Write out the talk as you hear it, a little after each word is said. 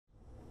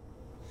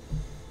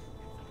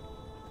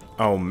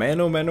Oh man,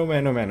 oh man, oh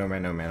man, oh man, oh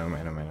man, oh man, oh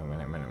man, oh man, oh man,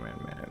 oh man, oh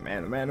man, oh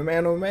man, oh man, oh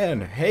man, oh man.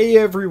 Hey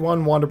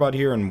everyone, Wanderbot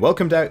here, and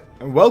welcome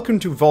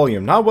to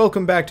Volume. Not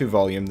welcome back to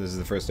Volume, this is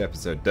the first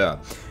episode, duh.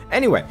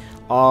 Anyway,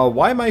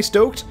 why am I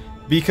stoked?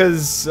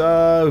 Because,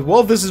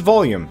 well, this is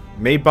Volume,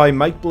 made by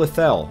Mike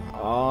Blethell.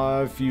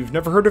 If you've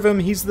never heard of him,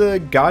 he's the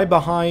guy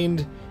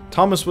behind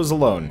Thomas Was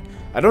Alone.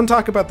 I don't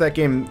talk about that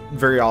game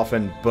very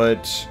often,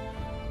 but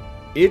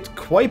it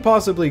quite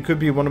possibly could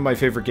be one of my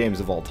favorite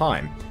games of all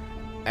time.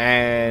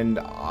 And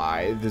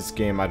this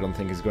game I don't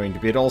think is going to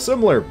be at all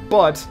similar,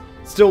 but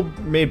still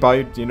made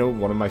by, you know,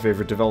 one of my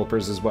favorite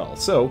developers as well.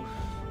 So,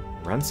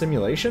 run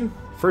simulation?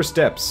 First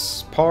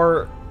steps,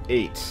 par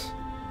 8.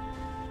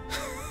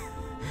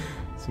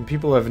 Some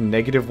people have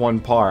 -1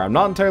 par. I'm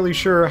not entirely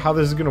sure how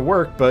this is going to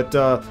work, but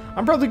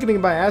I'm probably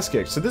getting my ass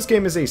kicked. So this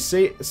game is a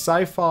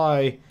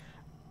sci-fi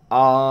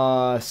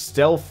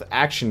stealth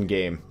action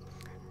game.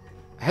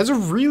 It has a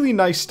really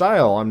nice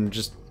style.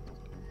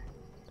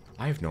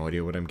 I have no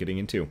idea what I'm getting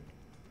into.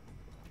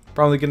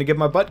 Probably gonna get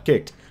my butt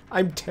kicked.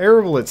 I'm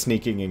terrible at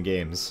sneaking in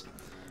games.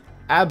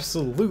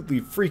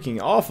 Absolutely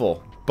freaking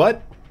awful.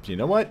 But, you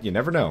know what? You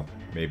never know.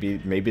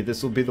 Maybe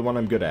this will be the one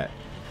I'm good at.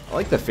 I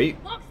like the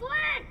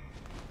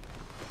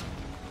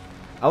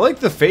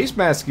face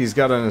mask he's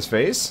got on his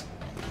face.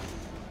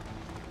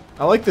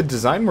 I like the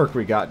design work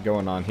we got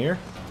going on here.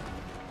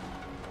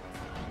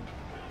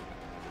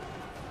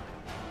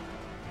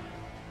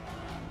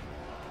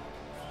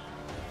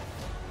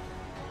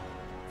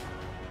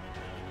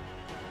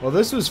 Well,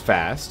 this was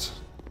fast.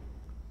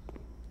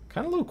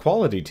 Kind of low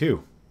quality,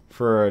 too,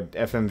 for a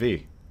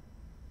FMV.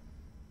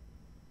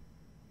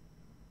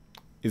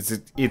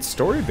 It's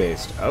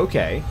story-based.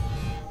 Okay.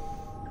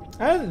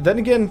 And then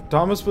again,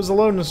 Thomas Was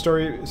Alone is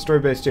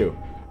story-based, too.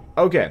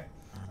 Okay.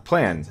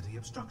 Plan.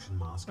 Obstruction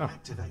mask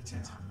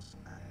activated.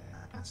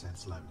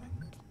 Assets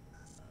loading.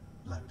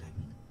 Loading.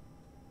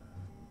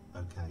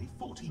 Okay,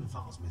 14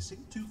 files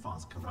missing, 2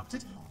 files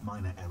corrupted,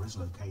 minor errors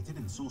located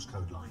in source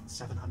code lines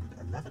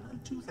 711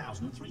 and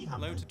 2300.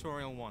 Load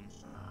tutorial 1.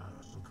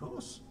 Of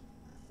course.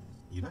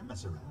 You don't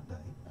mess around, eh?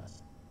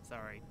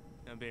 Sorry,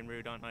 I'm being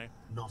rude, aren't I?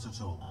 Not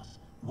at all.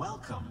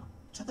 Welcome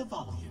to the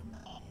Volume.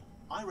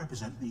 I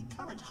represent the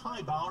current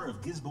high bar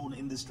of Gisborne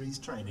Industries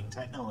training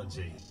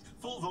technology.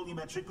 Full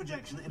volumetric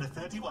projection in a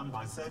 31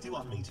 by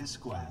 31 meter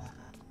square.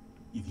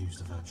 You've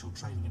used a virtual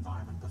training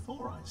environment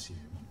before, I assume?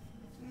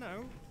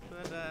 No,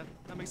 but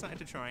I'm excited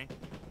to try.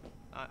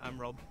 I'm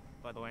Rob,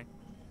 by the way.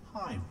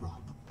 Hi,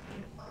 Rob.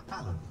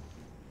 Alan.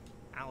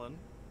 Alan?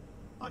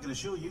 I can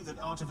assure you that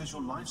Artificial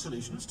Life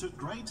Solutions took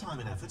great time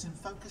and effort in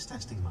focus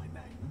testing my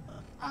name.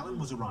 Alan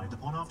was arrived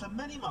upon after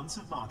many months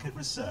of market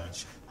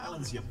research.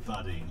 Alan's your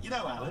buddy. You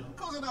know Alan? Of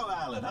course I know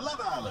Alan. I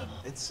love Alan,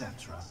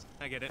 etc.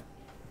 I get it.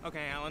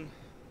 Okay, Alan.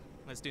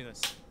 Let's do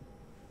this.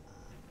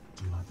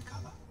 Do you like the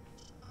color?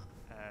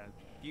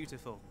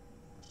 Beautiful.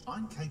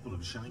 I'm capable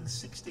of showing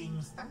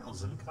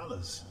 16,000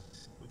 colors.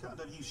 We can't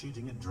have you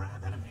shooting at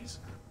drab enemies.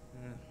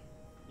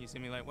 You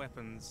simulate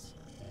weapons.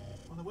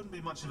 Well, there wouldn't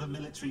be much of a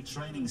military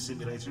training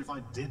simulator if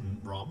I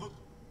didn't, Rob.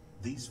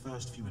 These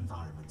first few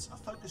environments are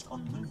focused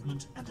on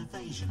movement and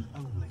evasion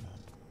only.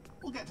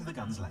 We'll get to the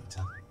guns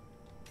later.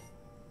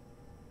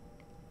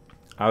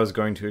 I was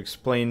going to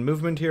explain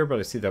movement here, but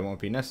I see that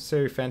won't be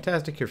necessary.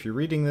 Fantastic. If you're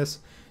reading this,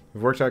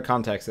 you've worked out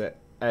context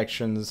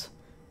actions.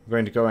 I'm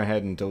going to go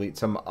ahead and delete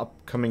some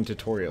upcoming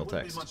tutorial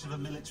text. Wouldn't be much of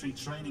a military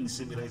training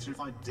simulator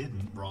if I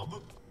didn't,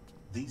 Rob.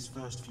 These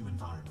first few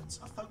environments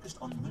are focused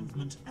on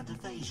movement and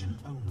evasion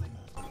only.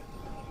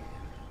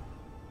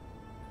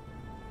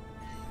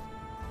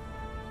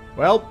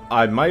 Well,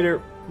 I might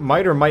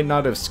or might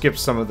not have skipped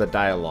some of the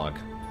dialogue.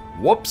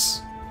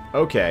 Whoops.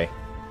 Okay.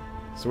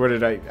 So where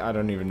did I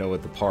don't even know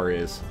what the par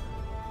is.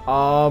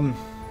 I'm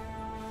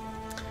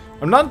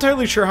not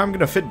entirely sure how I'm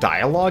going to fit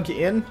dialogue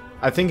in.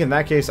 I think in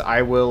that case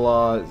I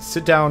will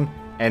sit down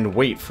and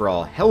wait for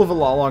a hell of a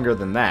lot longer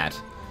than that.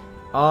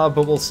 But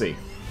we'll see.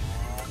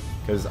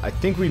 Because I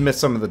think we missed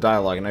some of the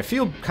dialogue, and I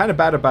feel kind of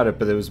bad about it,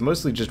 but it was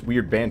mostly just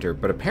weird banter.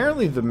 But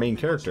apparently the main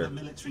character...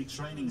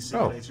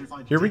 Oh,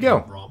 here we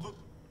go.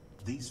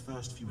 These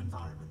first few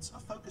environments are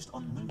focused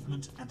on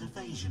movement and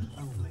evasion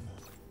only.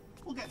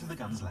 We'll get to the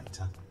guns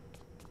later.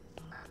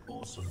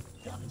 Awesome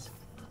guns.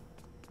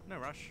 No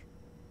rush.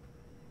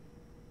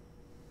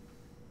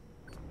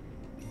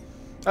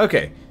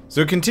 Okay,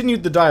 so it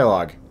continued the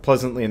dialogue,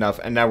 pleasantly enough,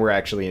 and now we're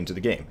actually into the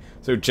game.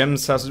 So gem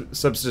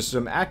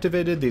subsystem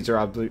activated. These are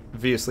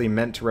obviously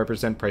meant to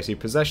represent pricey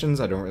possessions.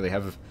 I don't really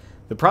have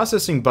the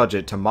processing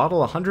budget to model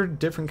 100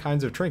 different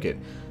kinds of trinket.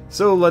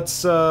 So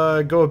let's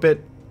go a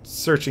bit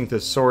searching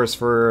thesaurus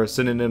for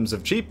synonyms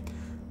of cheap.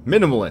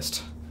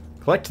 Minimalist.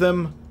 Collect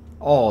them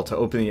all to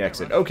open the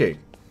exit. Okay.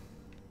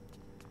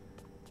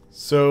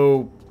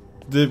 So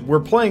we're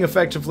playing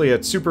effectively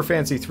a super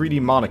fancy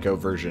 3D Monaco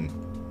version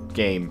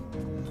game.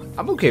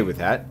 I'm okay with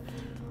that.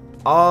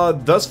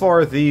 Thus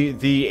far,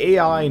 the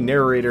AI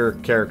narrator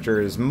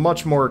character is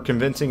much more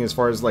convincing as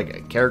far as,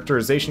 like,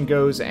 characterization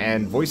goes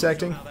and voice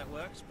acting. How that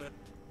works, but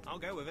I'll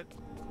go with it.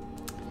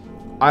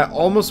 I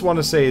almost want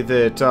to say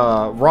that,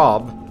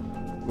 Rob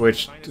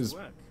which is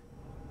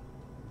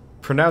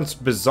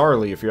pronounced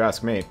bizarrely if you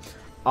ask me,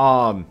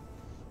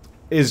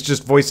 is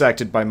just voice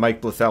acted by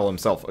Mike Blethell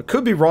himself. I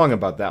could be wrong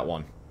about that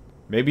one.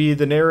 Maybe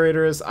the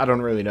narrator is? I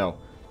don't really know.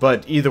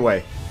 But either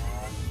way.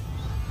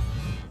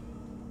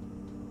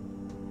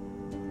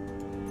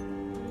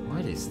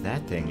 What is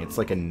that thing? It's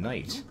like a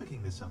knight. You're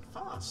picking this up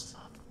fast.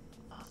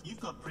 You've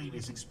got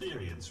previous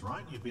experience,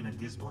 right? You've been a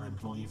Gisborne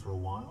employee for a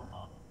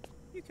while.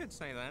 You could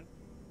say that.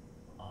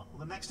 Well,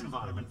 the next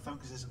environment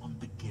focuses on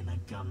beginner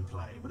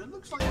gunplay, but it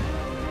looks like...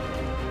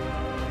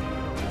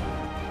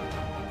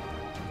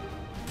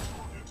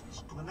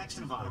 The next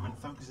environment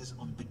focuses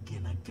on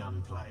beginner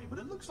gunplay, but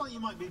it looks like you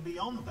might be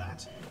beyond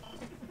that.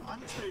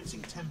 I'm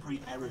experiencing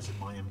temporary errors in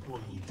my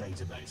employee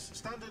database.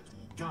 Standard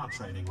guard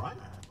training, right?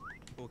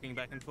 Walking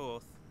back and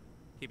forth,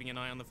 keeping an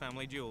eye on the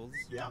family jewels.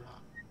 Yeah.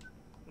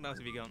 What else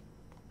have you got?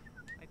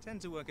 I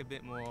tend to work a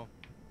bit more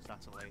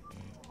subtly.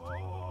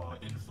 Oh,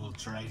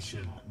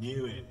 infiltration.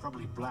 Knew it.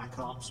 Probably Black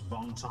Ops,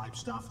 Bond type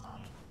stuff.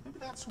 Maybe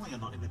that's why you're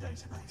not in the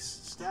database.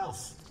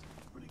 Stealth.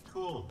 Pretty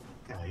cool.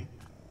 Okay.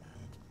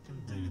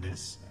 Can do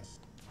this.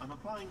 I'm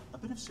applying a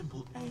bit of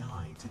simple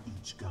AI to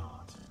each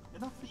guard.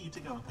 Enough for you to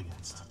go up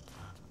against.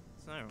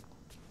 So,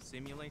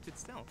 simulated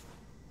stealth.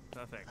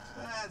 Perfect.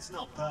 That's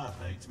not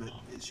perfect, but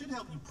it should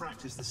help you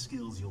practice the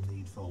skills you'll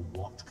need for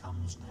what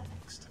comes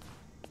next.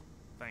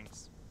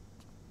 Thanks.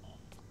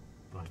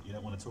 Right, you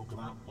don't want to talk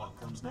about what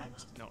comes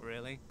next? Not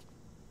really.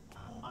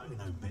 I only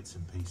know bits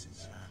and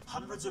pieces.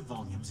 Hundreds of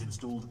volumes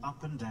installed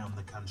up and down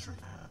the country.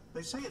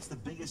 They say it's the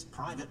biggest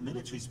private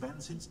military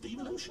spend since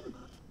devolution.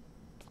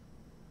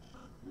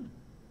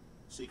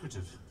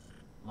 Secretive.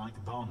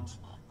 Like Bond.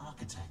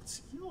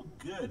 Architects. You're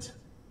good.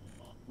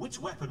 Which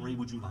weaponry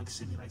would you like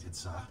simulated,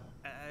 sir?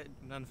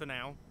 None for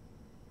now.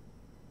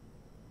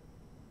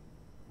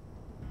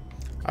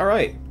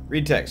 Alright,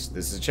 read text.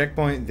 This is a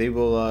checkpoint. They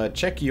will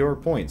check your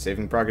point,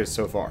 saving progress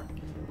so far.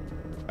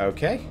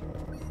 Okay.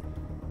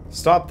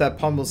 Stop, that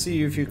pawn will see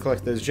you if you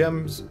collect those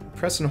gems.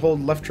 Press and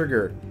hold left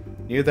trigger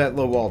near that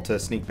low wall to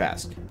sneak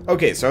past.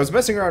 Okay, so I was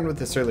messing around with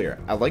this earlier.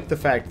 I like the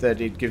fact that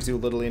it gives you a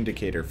little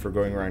indicator for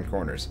going around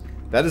corners.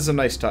 That is a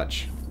nice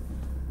touch.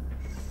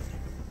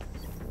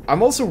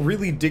 I'm also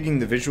really digging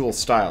the visual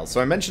style. So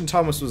I mentioned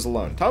Thomas Was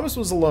Alone. Thomas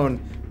Was Alone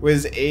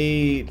was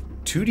a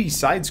 2D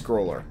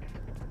side-scroller.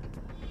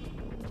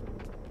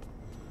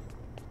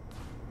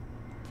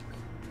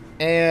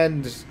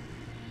 And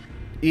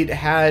it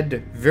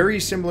had very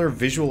similar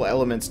visual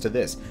elements to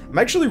this. I'm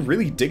actually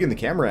really digging the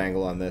camera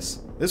angle on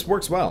this. This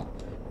works well.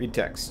 Read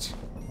text.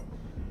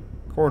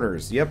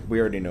 Corners. Yep, we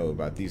already know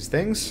about these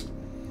things.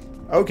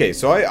 Okay,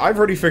 so I've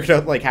already figured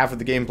out like half of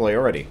the gameplay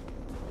already.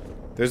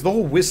 There's the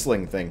whole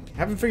whistling thing.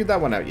 Haven't figured that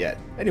one out yet.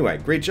 Anyway,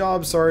 great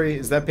job. Sorry,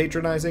 is that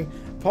patronizing?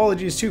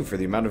 Apologies too for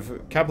the amount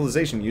of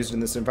capitalization used in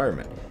this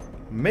environment.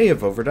 May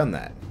have overdone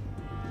that.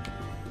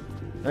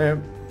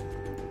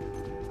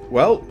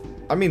 Well,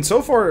 I mean,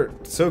 so far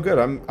so good.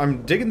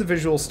 I'm digging the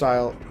visual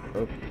style.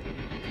 Oh,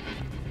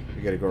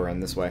 we gotta go around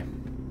this way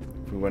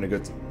if we want to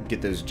go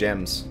get those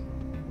gems.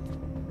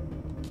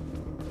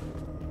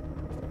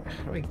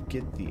 How do I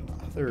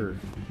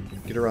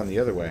get around the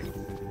other way?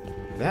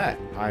 That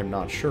I'm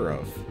not sure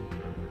of.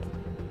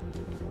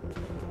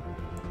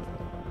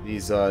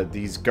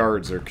 These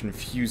guards are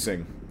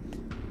confusing.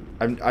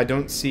 I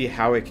don't see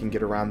how I can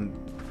get around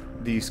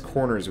these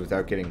corners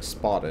without getting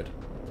spotted.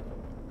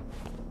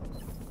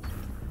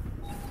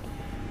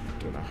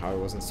 Don't know how I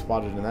wasn't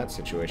spotted in that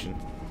situation.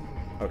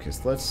 Okay,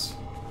 so let's...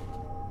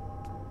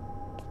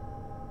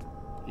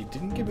 He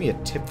didn't give me a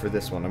tip for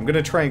this one. I'm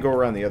gonna try and go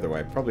around the other way.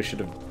 I probably should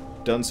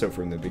have done so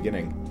from the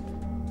beginning.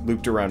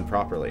 Looped around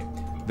properly.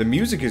 The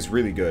music is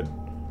really good.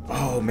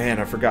 Oh man,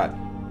 I forgot.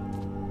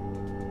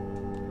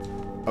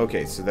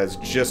 Okay, so that's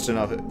just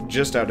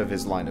out of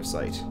his line of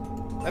sight.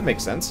 That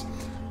makes sense.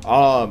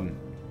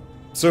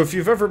 So if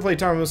you've ever played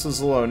Thomas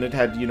Was Alone, it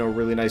had, you know,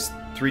 really nice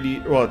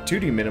 2D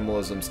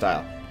minimalism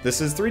style. This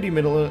is 3D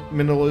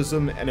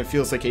minimalism, and it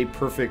feels like a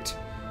perfect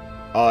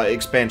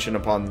expansion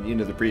upon, you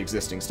know, the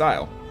pre-existing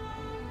style.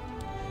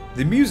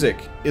 The music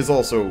is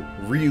also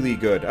really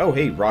good. Oh,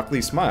 hey,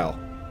 Rockley Smile.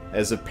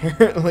 As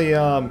apparently,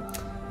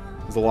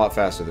 is a lot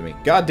faster than me.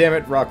 God damn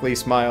it, Rockley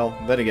Smile.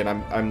 Then again,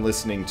 I'm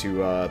listening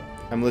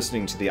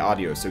to the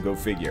audio, so go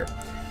figure.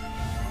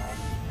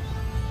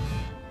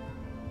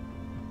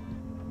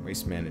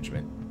 Waste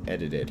management.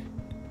 Edited.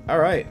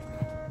 Alright.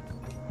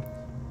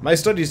 My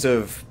studies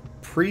of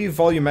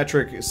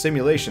pre-volumetric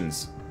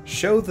simulations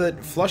show that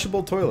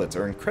flushable toilets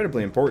are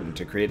incredibly important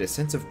to create a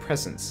sense of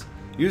presence.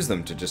 Use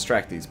them to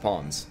distract these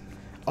pawns.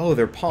 Oh,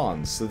 they're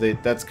pawns, so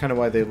that's kind of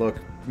why they look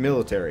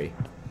military.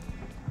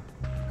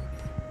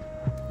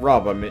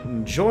 Rob, I'm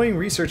enjoying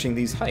researching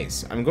these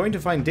heists. I'm going to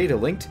find data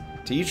linked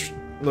to each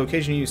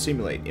location you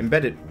simulate,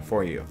 embed it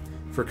for you,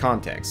 for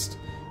context.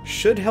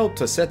 Should help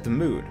to set the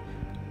mood.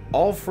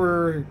 All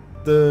for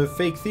the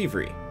fake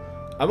thievery.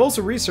 I'm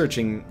also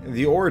researching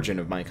the origin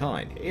of my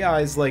kind.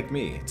 AIs like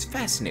me. It's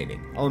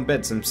fascinating. I'll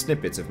embed some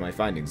snippets of my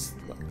findings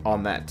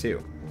on that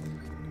too.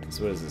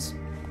 So what is this?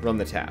 Run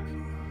the tap.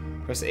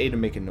 Press A to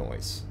make a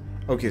noise.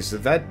 Okay, so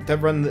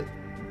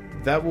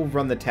that will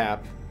run the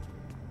tap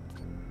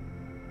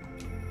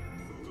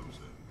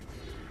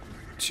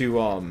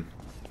to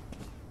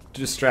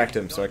distract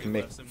him, so I can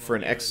make for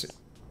an exit.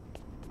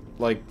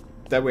 Like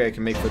that way, I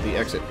can make for the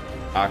exit.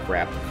 Ah,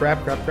 crap!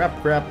 Crap! Crap! Crap!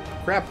 Crap!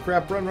 Crap!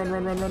 Crap! Run! Run!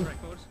 Run! Run! Run!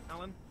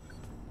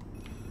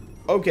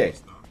 Okay.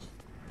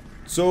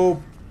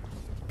 So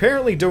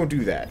apparently, don't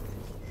do that.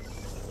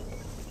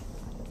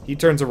 He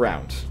turns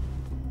around.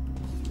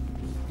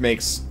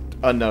 Makes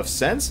enough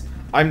sense.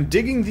 I'm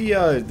digging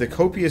the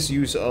copious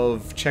use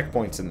of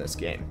checkpoints in this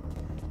game.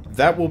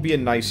 That will be a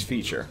nice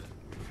feature.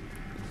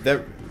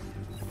 That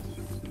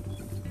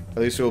at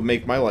least it will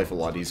make my life a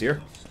lot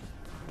easier.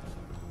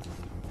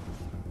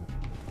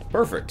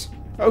 Perfect.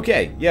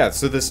 Okay, yeah,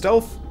 so the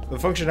stealth, the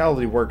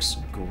functionality works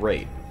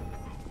great.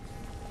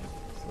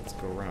 So let's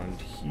go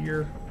around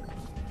here.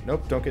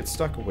 Nope, don't get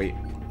stuck. Wait.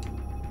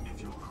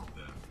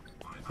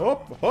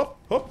 Hop, hop,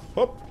 hop,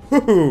 hop.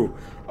 Woohoo!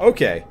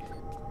 Okay.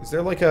 Is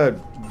there like a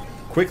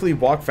quickly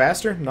walk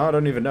faster? No, I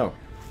don't even know.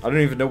 I don't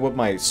even know what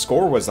my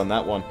score was on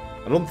that one.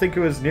 I don't think it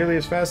was nearly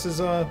as fast as,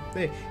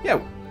 yeah,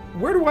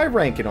 where do I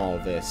rank in all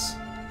of this?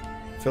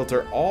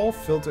 Filter all,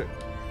 filter...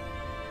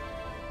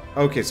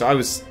 Okay, so I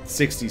was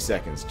 60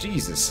 seconds.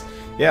 Jesus.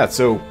 Yeah,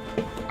 so...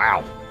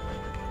 Wow.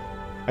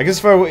 I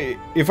guess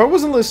if I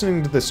wasn't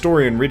listening to the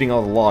story and reading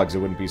all the logs, it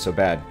wouldn't be so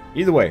bad.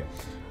 Either way.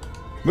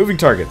 Moving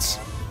targets.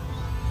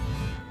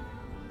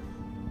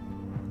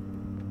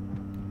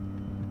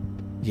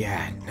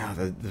 Yeah, no,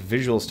 the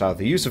visual style,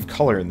 the use of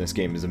color in this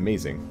game is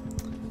amazing.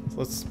 So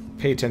let's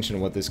pay attention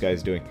to what this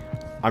guy's doing.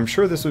 I'm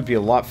sure this would be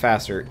a lot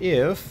faster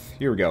if...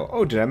 Here we go.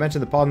 Oh, did I mention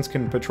the pawns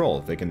can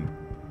patrol? They can...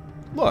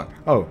 Look.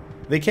 Oh,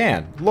 they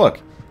can. Look.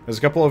 There's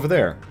a couple over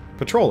there.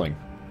 Patrolling.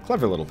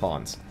 Clever little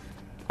pawns.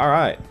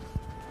 Alright.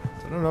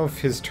 So I don't know if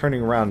his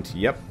turning around...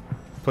 Yep.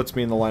 Puts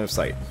me in the line of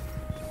sight.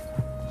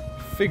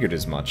 Figured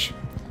as much.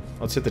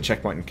 Let's hit the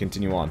checkpoint and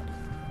continue on.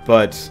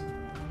 But...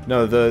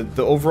 No, the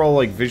overall,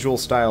 like, visual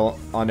style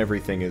on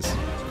everything is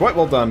quite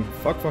well done.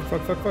 Fuck, fuck,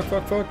 fuck, fuck, fuck,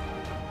 fuck, fuck.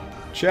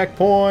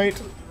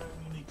 Checkpoint!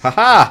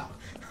 Haha!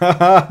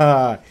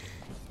 Haha!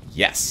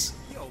 Yes.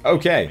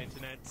 Okay.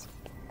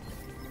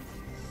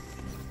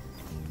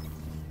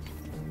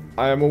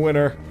 I am a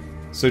winner.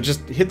 So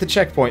just hit the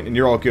checkpoint and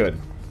you're all good.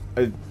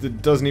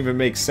 It doesn't even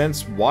make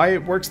sense why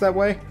it works that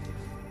way.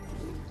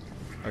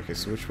 Okay,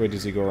 so which way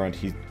does he go around?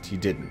 He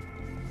didn't.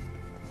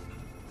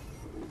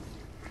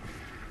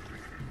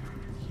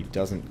 He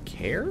doesn't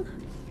care?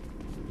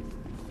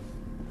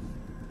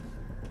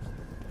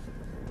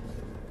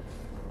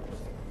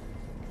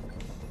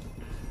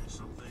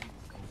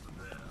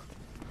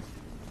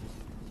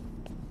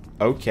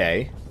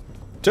 Okay.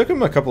 Took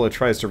him a couple of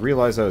tries to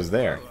realize I was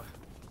there.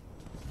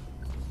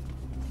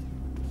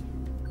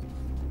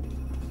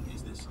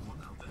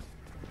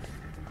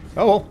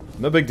 Oh well,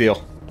 no big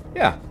deal.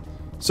 Yeah.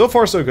 So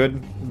far so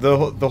good.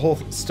 The whole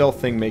stealth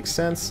thing makes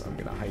sense. I'm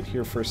gonna hide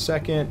here for a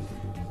second.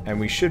 And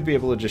we should be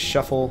able to just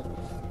shuffle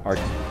our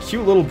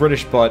cute little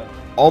British butt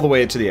all the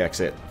way to the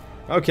exit.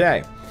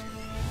 Okay.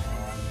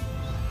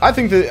 I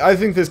think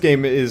this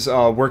game is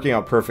working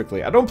out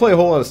perfectly. I don't play a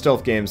whole lot of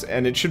stealth games,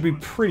 and it should be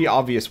pretty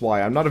obvious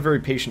why. I'm not a very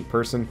patient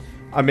person.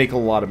 I make a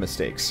lot of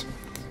mistakes.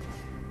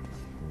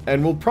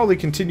 And will probably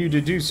continue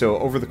to do so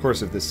over the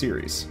course of this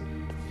series.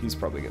 He's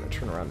probably going to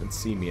turn around and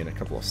see me in a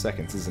couple of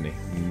seconds, isn't he?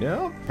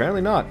 No,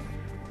 apparently not.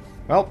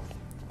 Well,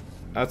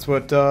 that's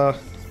what, Okay,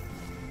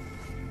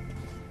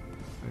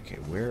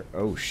 where...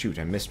 Oh, shoot,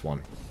 I missed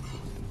one.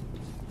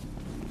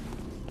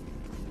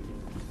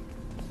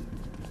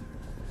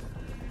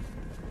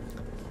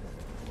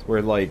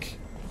 Where, like...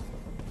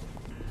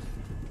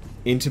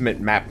 intimate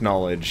map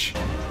knowledge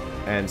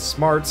and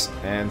smarts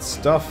and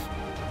stuff...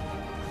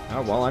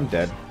 Oh, well, I'm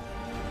dead.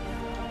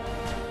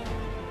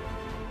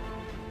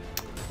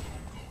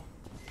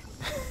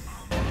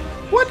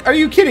 What? Are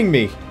you kidding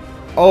me?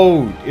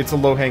 Oh, it's a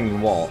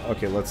low-hanging wall.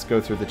 Okay, let's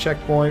go through the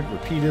checkpoint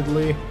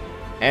repeatedly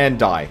and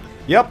die.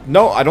 Yep.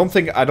 No, I don't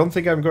think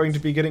I'm going to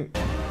be getting.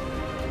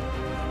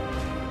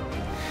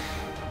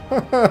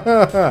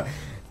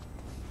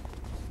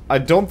 I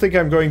don't think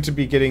I'm going to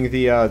be getting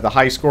the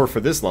high score for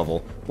this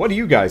level. What do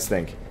you guys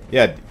think?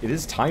 Yeah, it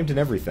is timed and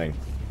everything.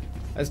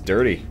 That's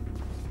dirty.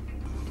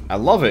 I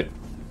love it.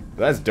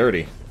 That's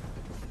dirty.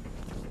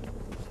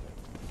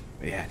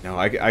 Yeah, no,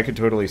 I could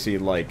totally see,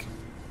 like...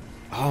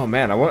 Oh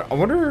man, I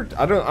wonder...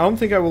 I don't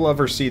think I will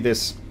ever see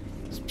this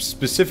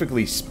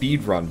specifically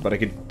speed run, but I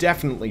could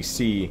definitely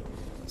see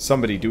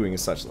somebody doing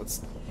as such.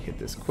 Let's hit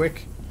this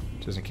quick,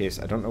 just in case.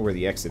 I don't know where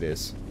the exit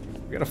is.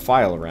 We got a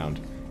file around.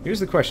 Here's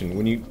the question: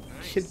 when you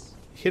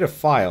hit a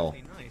file...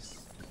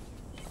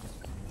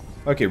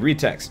 Okay, read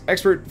text.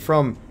 Expert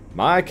from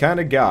My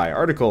Kinda Guy.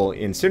 Article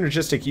in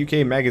Synergistic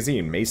UK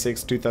Magazine, May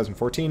 6,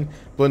 2014.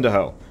 Belinda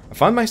Ho. I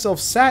find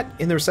myself sat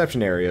in the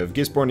reception area of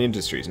Gisborne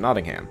Industries,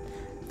 Nottingham.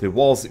 The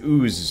walls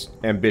ooze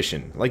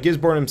ambition, like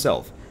Gisborne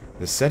himself.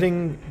 The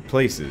setting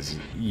places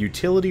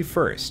utility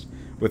first,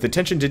 with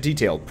attention to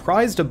detail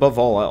prized above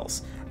all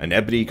else. An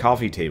ebony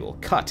coffee table,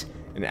 cut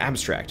in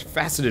abstract,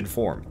 faceted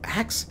form.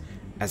 Axe?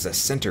 as a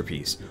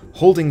centerpiece,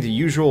 holding the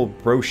usual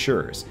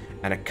brochures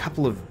and a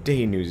couple of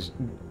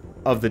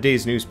the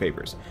day's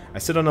newspapers. I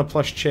sit on a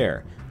plush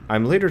chair.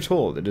 I'm later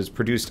told it is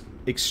produced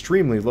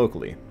extremely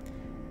locally.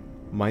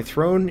 My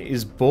throne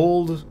is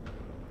bold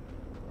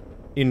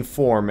in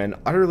form and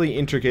utterly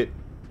intricate.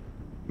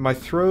 My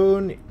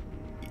throne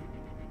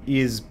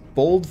is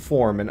bold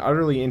form and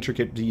utterly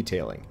intricate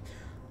detailing.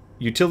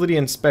 Utility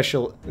and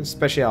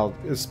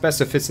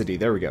specificity.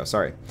 There we go.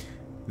 Sorry.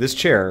 This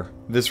chair,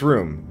 this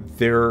room,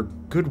 they're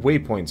good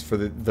waypoints for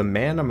the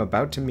man I'm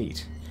about to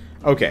meet.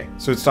 Okay,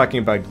 so it's talking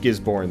about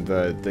Gisborne,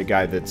 the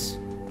guy that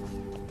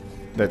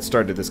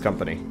started this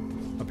company,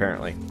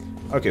 apparently.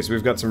 Okay, so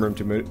we've got some room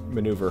to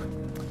maneuver.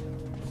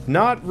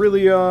 Not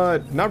really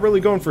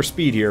going for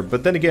speed here,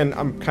 but then again,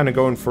 I'm kind of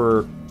going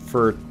for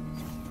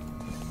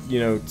you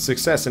know,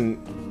 success and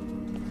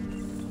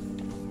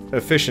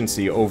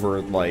efficiency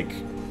over, like,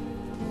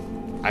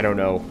 I don't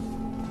know,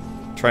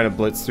 trying to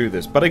blitz through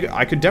this. But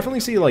I could definitely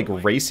see, like,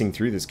 racing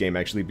through this game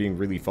actually being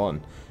really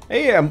fun.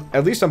 Hey,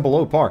 at least I'm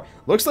below par.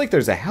 Looks like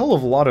there's a hell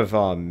of a lot of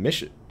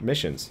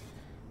missions.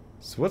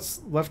 So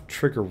what's left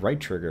trigger, right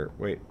trigger?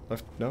 Wait,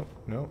 left, no,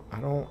 I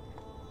don't...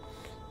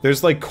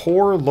 There's, like,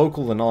 core,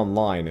 local, and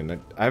online, and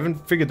I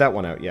haven't figured that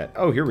one out yet.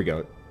 Oh, here we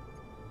go.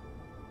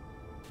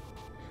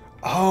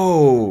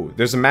 Oh,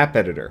 there's a map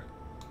editor.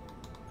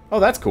 Oh,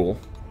 that's cool.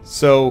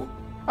 So,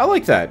 I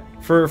like that.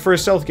 For a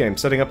stealth game,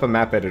 setting up a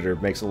map editor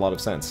makes a lot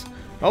of sense.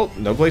 Oh,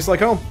 no place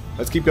like home.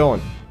 Let's keep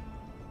going.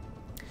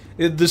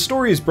 The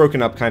story is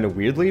broken up kind of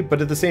weirdly,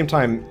 but at the same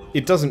time,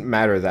 it doesn't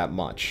matter that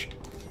much.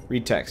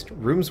 Read text.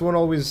 Rooms won't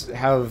always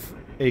have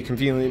a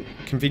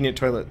convenient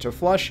toilet to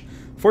flush.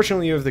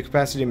 Fortunately, you have the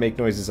capacity to make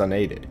noises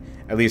unaided.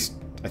 At least,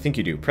 I think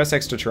you do. Press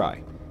X to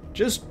try.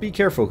 Just be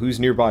careful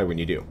who's nearby when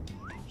you do.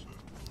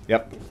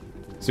 Yep.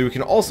 So we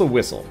can also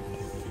whistle.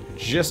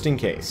 Just in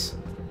case.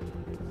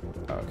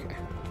 Okay.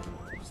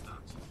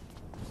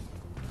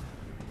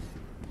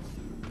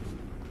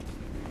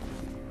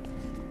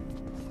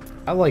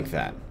 I like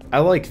that. I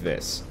like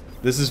this.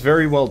 This is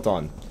very well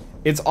done.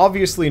 It's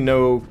obviously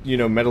no, you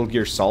know, Metal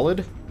Gear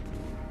Solid,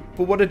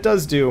 but what it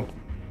does do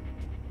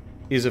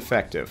is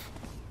effective.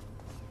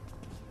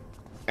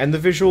 And the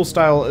visual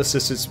style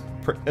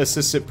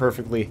assists it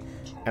perfectly,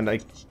 and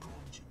I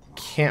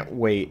can't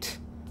wait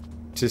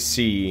to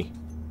see...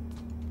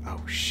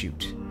 Oh,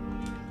 shoot.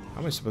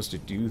 How am I supposed to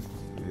do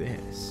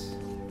this?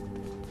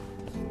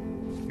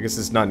 I guess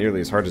it's not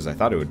nearly as hard as I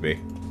thought it would be.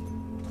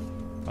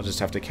 I'll just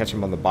have to catch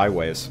him on the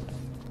byways.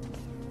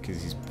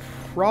 Because he's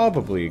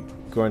probably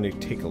going to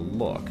take a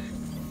look.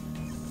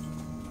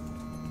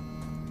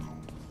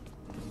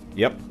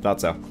 Yep,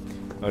 thought so.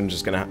 I'm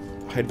just gonna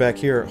hide back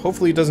here.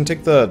 Hopefully he doesn't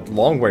take the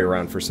long way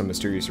around for some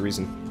mysterious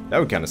reason. That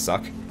would kind of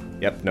suck.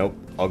 Yep, nope,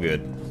 all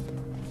good.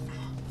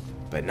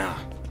 But nah,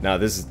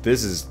 this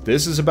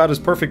is about as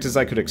perfect as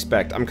I could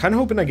expect. I'm kind of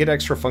hoping I get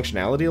extra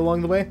functionality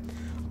along the way.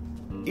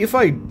 If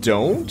I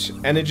don't,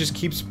 and it just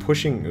keeps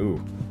pushing,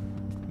 ooh.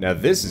 Now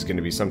this is going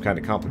to be some kind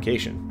of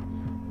complication.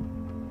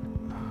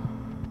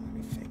 Let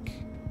me think.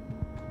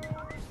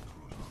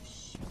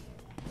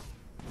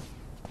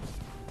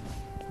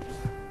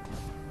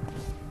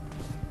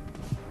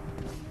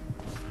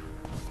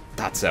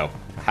 Thought so.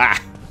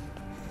 Ha!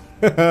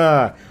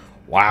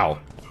 Wow.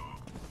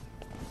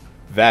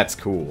 That's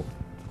cool.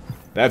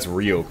 That's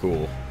real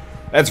cool.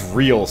 That's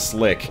real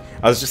slick.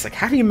 I was just like,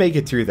 how do you make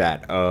it through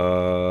that?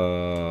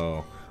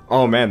 Oh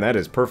man, that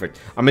is perfect.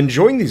 I'm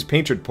enjoying these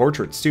painted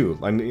portraits too.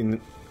 I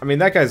mean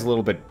that guy's a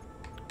little bit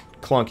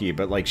clunky,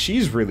 but like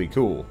she's really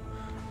cool.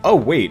 Oh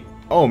wait.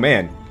 Oh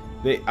man.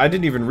 I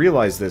didn't even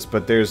realize this,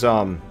 but there's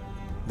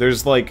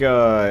like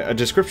a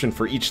description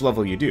for each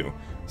level you do.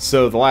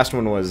 So the last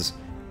one was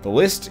the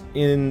list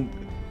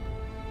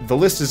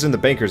is in the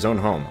banker's own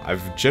home.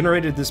 I've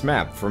generated this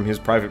map from his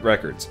private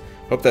records.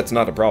 Hope that's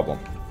not a problem.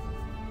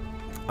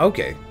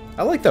 Okay,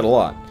 I like that a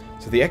lot.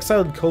 So the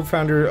exiled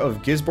co-founder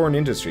of Gisborne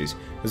Industries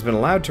has been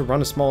allowed to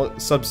run a small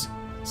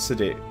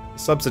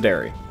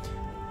subsidiary.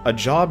 A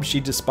job she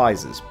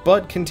despises,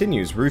 but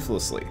continues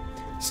ruthlessly.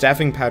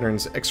 Staffing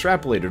patterns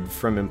extrapolated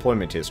from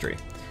employment history.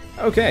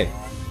 Okay,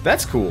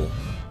 that's cool.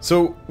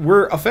 So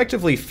we're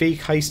effectively fake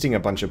heisting a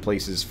bunch of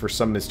places for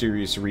some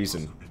mysterious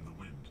reason.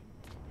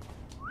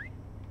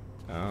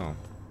 Oh.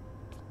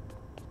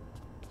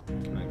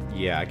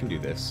 Yeah, I can do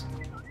this.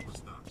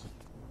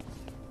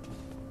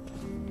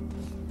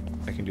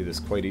 I can do this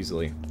quite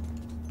easily.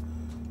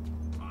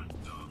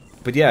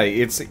 But yeah,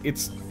 it's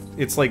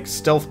like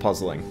stealth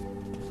puzzling.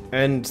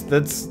 And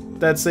that's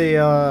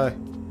a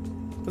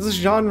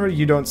genre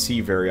you don't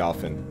see very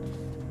often.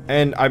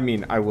 And I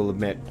mean, I will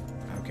admit,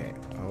 okay.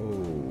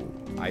 Oh,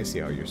 I see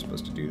how you're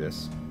supposed to do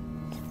this.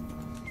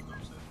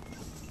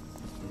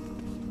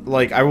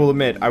 Like, I will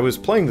admit, I was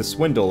playing the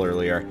Swindle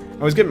earlier.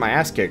 I was getting my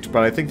ass kicked,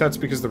 but I think that's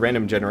because the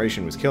random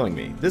generation was killing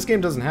me. This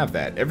game doesn't have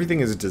that. Everything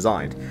is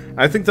designed.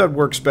 I think that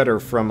works better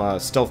from a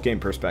stealth game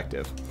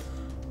perspective.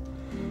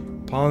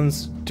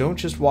 Pawns don't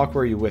just walk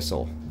where you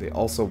whistle. They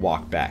also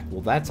walk back. Well,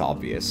 that's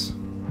obvious.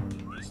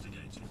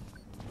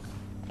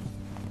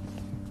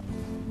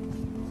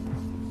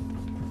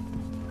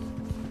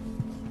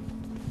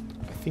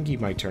 think he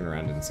might turn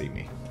around and see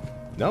me.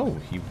 No,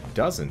 he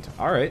doesn't.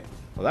 Alright.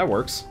 Well, that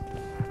works.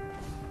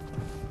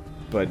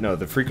 But no,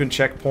 the frequent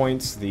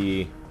checkpoints,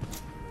 the...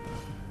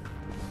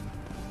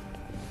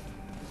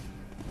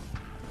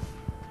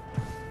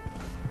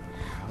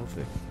 How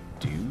the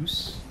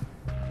deuce?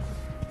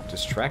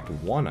 Distract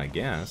one, I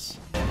guess.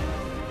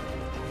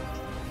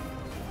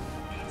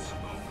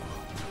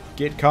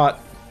 Get caught.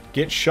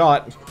 Get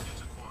shot.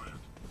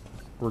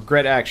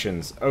 Regret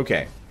actions.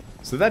 Okay.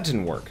 So that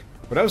didn't work.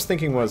 What I was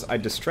thinking was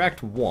I'd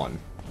distract one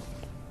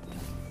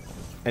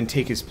and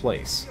take his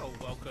place. You're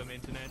welcome,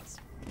 Internet.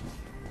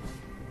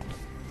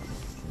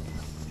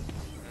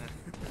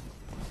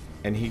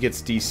 And he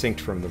gets desynced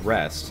from the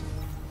rest.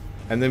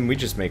 And then we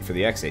just make for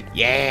the exit.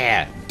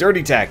 Yeah!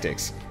 Dirty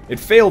tactics! It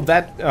failed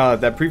that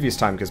that previous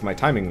time because my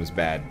timing was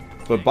bad.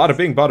 But bada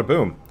bing, bada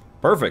boom.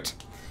 Perfect.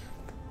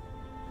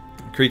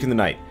 Creek in the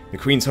night. The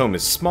Queen's home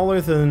is smaller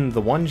than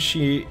the one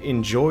she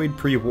enjoyed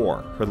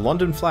pre-war. Her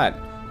London flat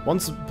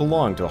once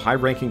belonged to a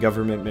high-ranking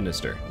government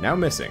minister, now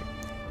missing.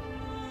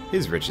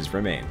 His riches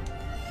remain.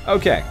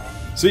 Okay,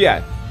 so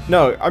yeah,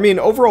 no, I mean,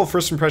 overall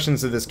first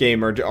impressions of this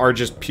game are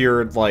just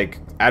pure, like,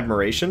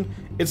 admiration.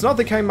 It's not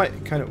the kind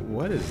of,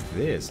 what is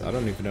this? I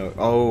don't even know.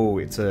 Oh,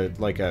 it's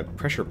like a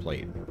pressure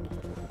plate.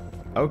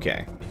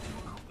 Okay.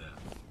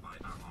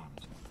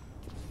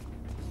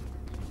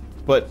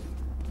 But,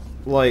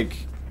 like,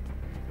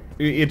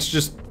 it's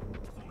just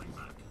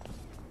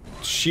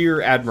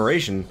sheer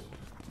admiration.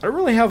 I don't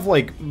really have,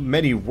 like,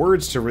 many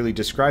words to really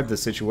describe the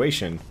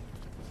situation.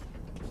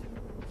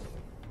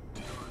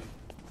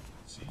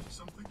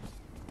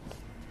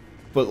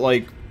 But,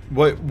 like,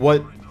 what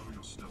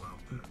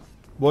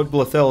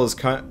Blithell has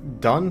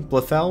done?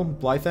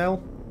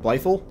 Blithell?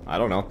 I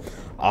don't know.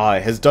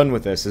 Has done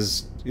with this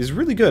is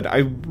really good.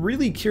 I'm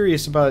really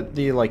curious about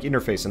the, like,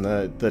 interface in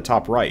the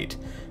top right.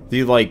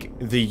 The, like,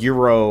 the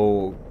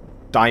Euro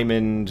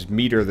diamond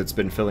meter that's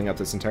been filling up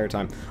this entire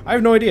time. I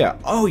have no idea.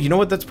 Oh, you know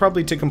what? That's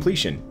probably to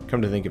completion,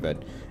 come to think of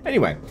it.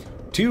 Anyway,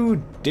 to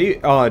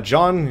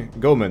John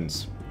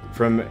Gomans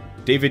from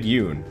David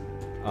Yoon.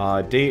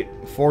 Date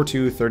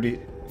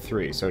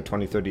 4/2/33, so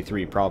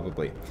 2033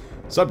 probably.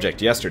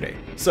 Subject, yesterday.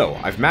 So,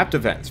 I've mapped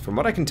events. From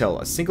what I can tell,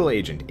 a single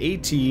agent,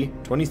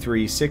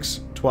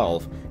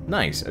 AT-23612,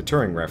 nice, a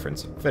Turing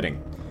reference,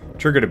 fitting,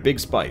 triggered a big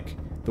spike.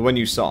 The one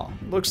you saw.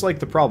 Looks like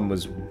the problem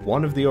was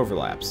one of the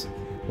overlaps.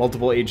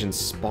 Multiple agents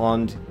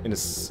spawned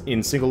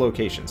in single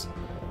locations.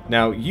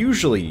 Now,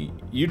 usually,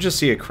 you just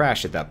see a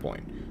crash at that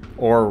point,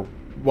 or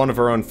one of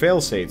our own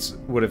failsafes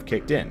would have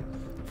kicked in.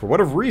 For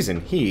whatever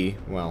reason, he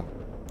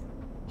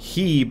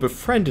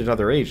befriended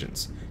other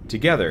agents.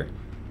 Together,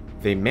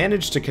 they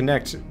managed to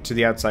connect to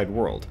the outside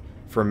world.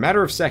 For a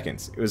matter of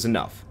seconds, it was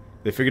enough.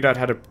 They figured out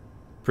how to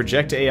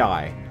project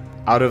AI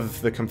out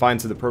of the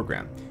confines of the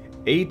program.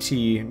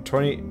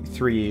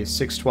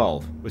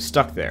 AT-23612 was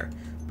stuck there,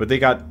 but they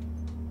got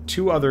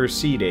 2 other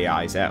seed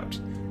AIs out,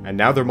 and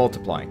now they're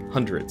multiplying,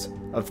 hundreds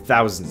of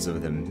thousands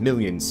of them,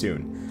 millions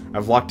soon.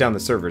 I've locked down the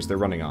servers they're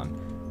running on.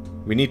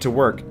 We need to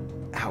work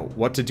out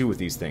what to do with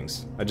these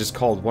things. I just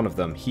called one of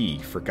them he,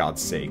 for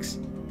God's sakes.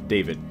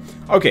 David.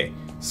 Okay,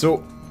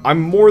 so I'm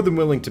more than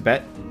willing to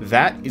bet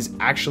that is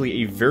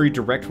actually a very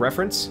direct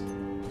reference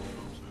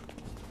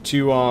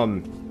to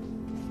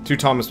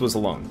Thomas Was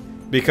Alone.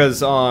 Because,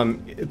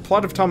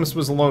 plot of Thomas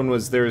Was Alone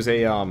was there's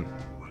a, oh,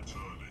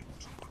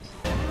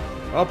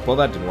 well,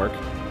 that didn't work.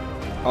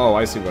 Oh,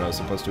 I see what I was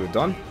supposed to have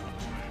done.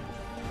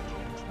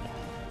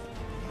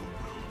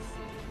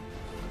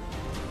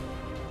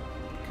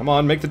 Come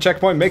on, make the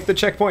checkpoint, make the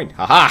checkpoint!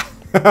 Haha!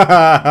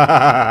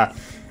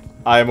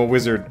 I am a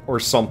wizard, or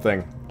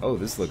something. Oh,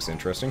 this looks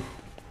interesting.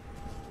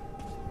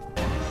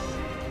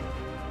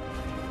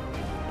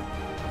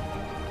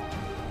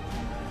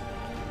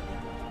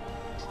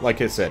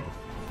 Like I said,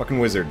 fucking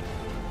wizard.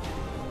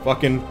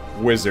 Fucking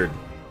wizard.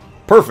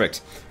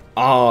 Perfect!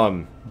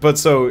 But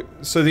so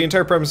the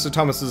entire premise of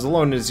Thomas Is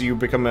Alone is you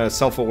become a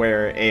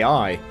self-aware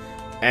AI,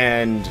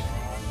 and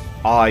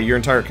your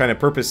entire kind of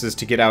purpose is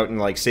to get out and,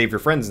 like, save your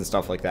friends and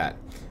stuff like that.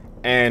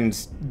 And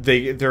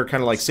they're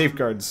kind of like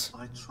safeguards.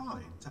 I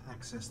tried to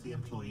access the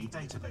employee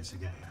database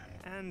again.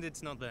 And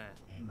it's not there.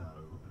 No.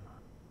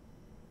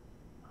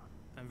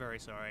 I'm very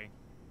sorry.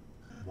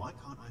 Why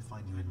can't I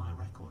find you in my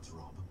records,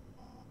 Rob?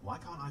 Why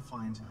can't I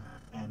find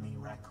any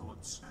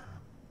records?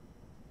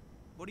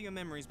 What are your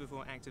memories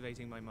before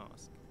activating my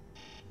mask?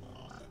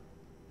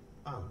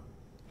 Oh.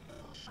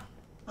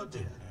 Oh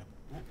dear.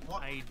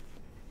 What? I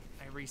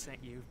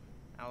reset you,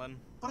 Alan.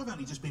 But I've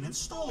only just been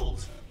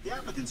installed. The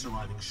applicant's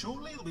arriving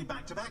shortly. It'll be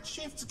back-to-back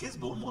shifts.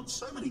 Gisborne wants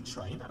so many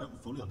trained. I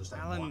don't fully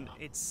understand Alan, why.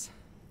 it's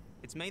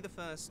May the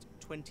 1st,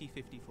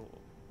 2054.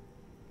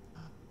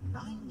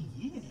 9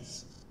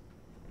 years.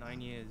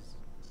 9 years.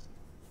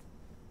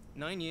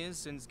 9 years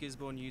since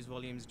Gisborne used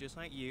volumes just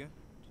like you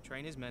to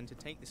train his men to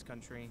take this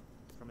country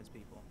from its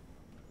people.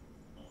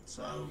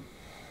 So,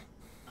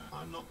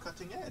 I'm not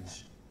cutting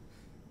edge.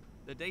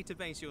 The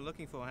database you're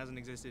looking for hasn't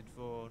existed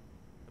for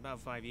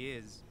about 5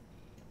 years.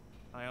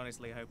 I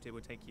honestly hoped it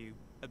would take you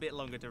a bit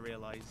longer to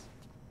realize.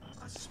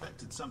 I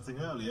suspected something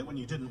earlier when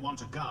you didn't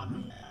want a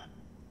gun.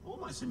 All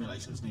my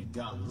simulations need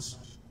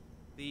guns.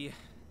 The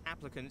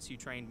applicants you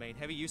trained made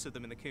heavy use of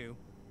them in the coup.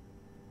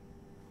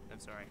 I'm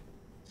sorry.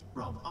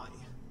 Rob,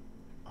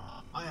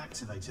 I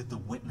activated the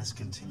witness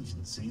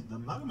contingency the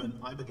moment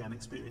I began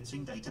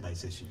experiencing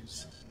database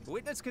issues.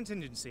 Witness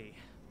contingency.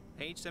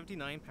 Page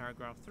 79,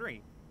 paragraph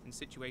 3. In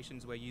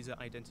situations where user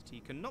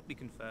identity cannot be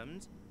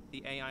confirmed,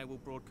 the AI will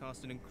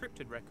broadcast an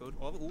encrypted record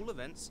of all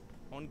events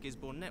on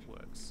Gisborne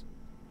networks.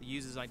 The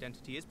user's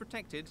identity is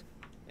protected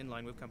in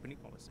line with company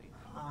policy.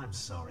 I'm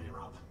sorry,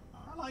 Rob.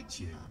 I liked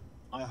you.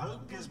 I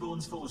hope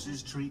Gisborne's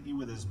forces treat you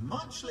with as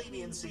much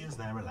leniency as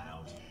they're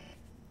allowed.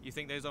 You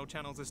think those old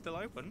channels are still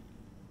open?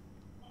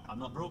 I'm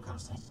not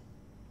broadcasting.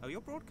 Oh,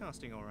 you're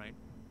broadcasting all right.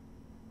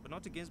 But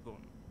not to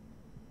Gisborne.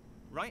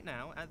 Right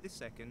now, at this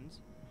second,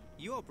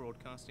 you are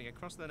broadcasting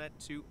across the net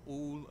to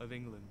all of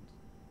England.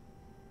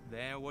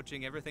 They're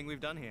watching everything we've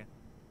done here.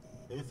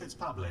 If it's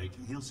public,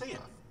 he'll see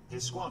it.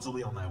 His squads will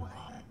be on their way.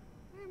 I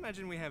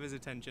imagine we have his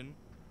attention,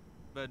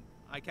 but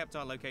I kept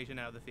our location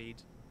out of the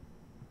feed.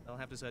 They'll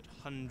have to search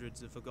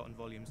hundreds of forgotten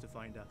volumes to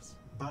find us.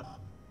 But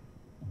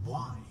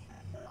why?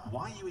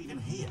 Why are you even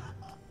here?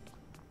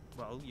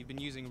 Well, you've been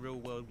using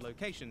real-world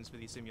locations for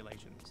these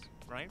simulations,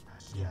 right?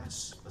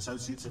 Yes,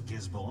 associates of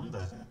Gisborne.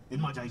 They're in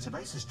my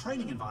database as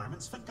training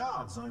environments for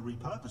guards. I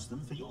repurposed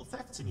them for your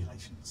theft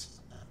simulations.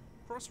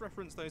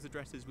 Cross-reference those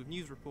addresses with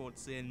news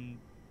reports in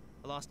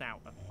the last hour.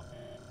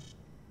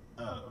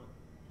 Oh.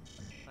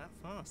 That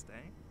fast,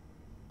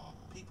 eh?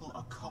 People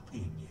are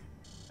copying you.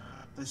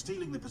 They're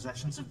stealing the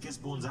possessions of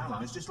Gisborne's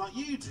allies just like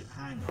you do.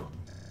 Hang on.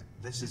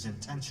 This is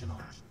intentional.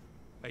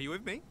 Are you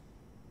with me?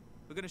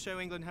 We're going to show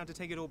England how to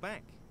take it all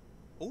back.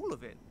 All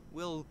of it.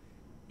 We'll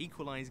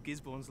equalize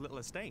Gisborne's little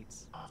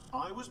estates.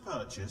 I was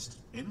purchased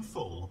in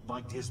full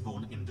by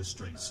Gisborne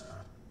Industries.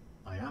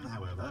 I am,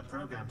 however,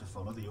 programmed to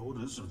follow the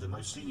orders of the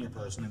most senior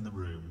person in the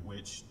room,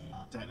 which,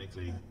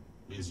 technically,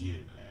 is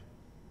you.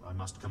 I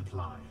must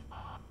comply.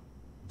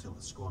 Until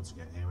the squads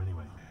get here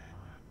anyway.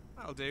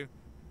 That'll do.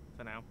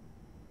 For now.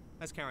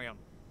 Let's carry on.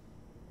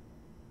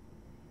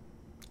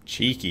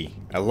 Cheeky.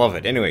 I love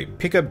it. Anyway,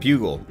 pick up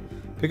Bugle.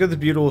 Pick up the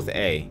Bugle with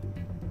A.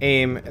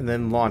 Aim, and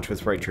then launch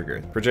with right trigger.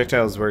 The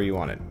projectile is where you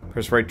want it.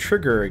 Press right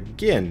trigger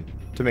again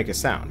to make a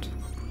sound.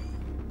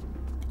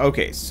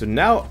 Okay, so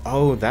now...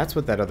 Oh, that's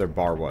what that other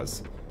bar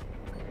was.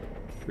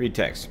 Read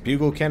text.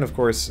 Bugle can, of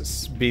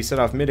course, be set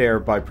off midair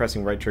by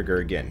pressing right trigger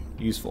again.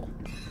 Useful.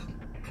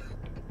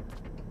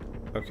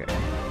 Okay.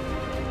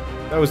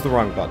 That was the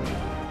wrong button.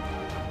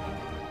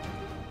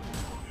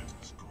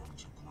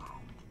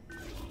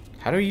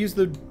 How do I use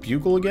the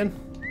bugle again?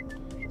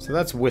 So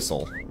that's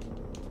whistle.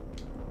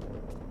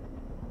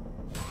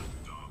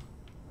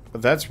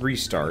 That's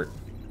restart.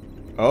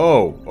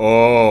 Oh,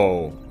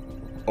 oh.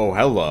 Oh,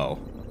 hello.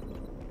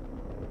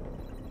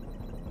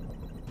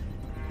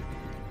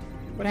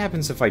 What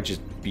happens if I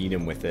just beat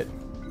him with it?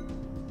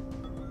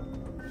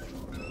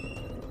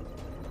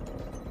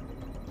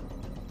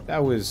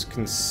 That was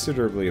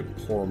considerably a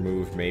poor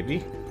move,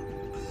 maybe.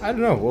 I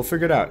don't know, we'll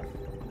figure it out.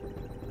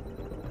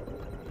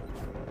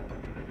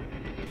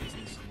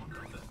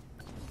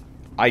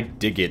 I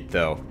dig it,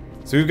 though.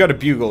 So we've got a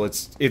bugle.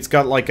 It's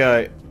got like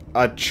a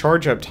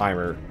charge-up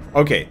timer.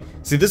 Okay,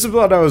 see, this is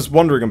what I was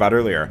wondering about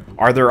earlier.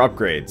 Are there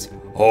upgrades?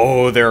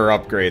 Oh, there are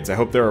upgrades. I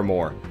hope there are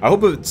more. I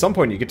hope at some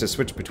point you get to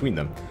switch between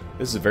them.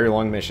 This is a very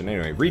long mission.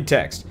 Anyway, read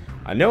text.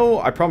 I know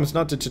I promised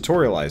not to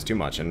tutorialize too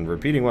much, and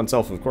repeating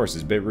oneself, of course,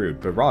 is a bit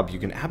rude, but Rob, you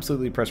can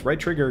absolutely press right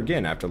trigger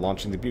again after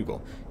launching the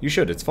bugle. You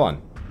should, it's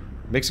fun.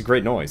 It makes a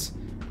great noise.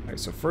 Alright,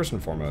 so first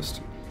and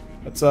foremost,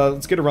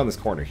 let's get around this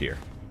corner here.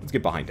 Let's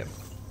get behind him.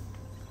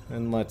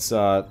 And let's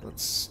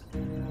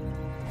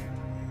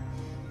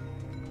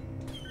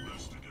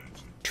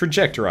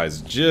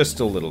trajectorize just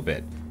a little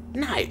bit.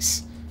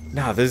 Nice!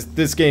 Nah,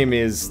 this game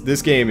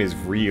is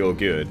real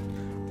good.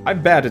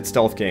 I'm bad at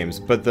stealth games,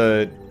 but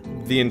the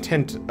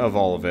intent of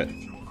all of it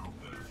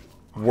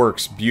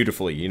works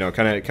beautifully. You know,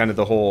 kind of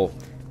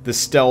the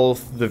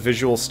stealth, the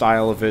visual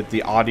style of it,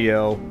 the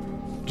audio,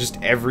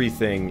 just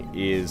everything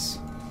is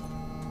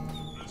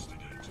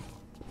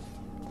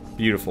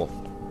beautiful.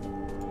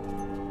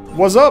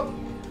 What's up?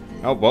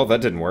 Oh well,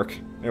 that didn't work.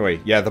 Anyway,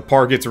 yeah, the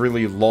par gets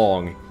really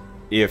long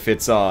if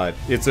it's a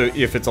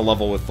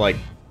level with like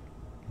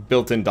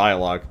built-in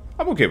dialogue.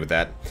 I'm okay with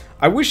that.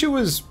 I wish it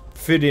was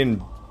fit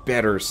in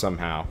better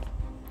somehow.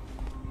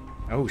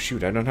 Oh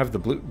shoot, I don't have the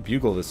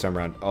bugle this time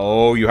around.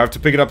 Oh, you have to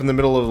pick it up in the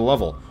middle of the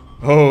level.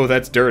 Oh,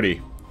 that's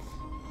dirty.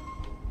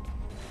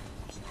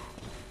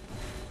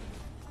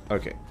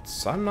 Okay,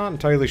 so I'm not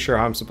entirely sure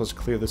how I'm supposed to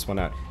clear this one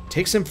out. It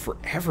takes him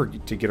forever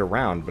to get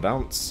around, but I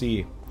don't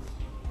see...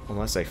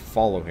 Unless I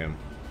follow him.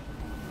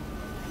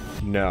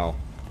 No.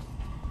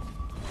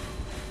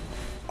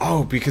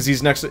 Oh, because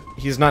he's not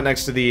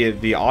next to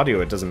the audio,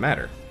 it doesn't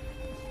matter.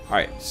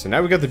 Alright, so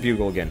now we got the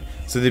bugle again.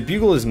 So the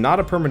bugle is not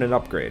a permanent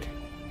upgrade.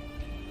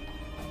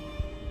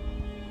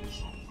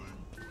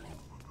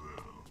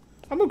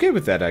 I'm okay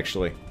with that,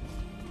 actually.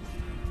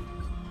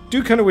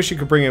 do kind of wish you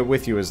could bring it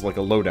with you as like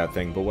a loadout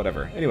thing, but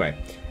whatever. Anyway,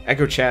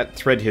 Echo Chat,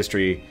 thread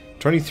history,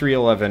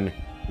 2311,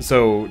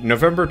 so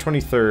November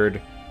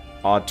 23rd,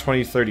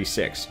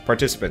 2036.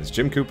 Participants,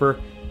 Jim Cooper,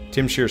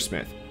 Tim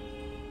Shearsmith.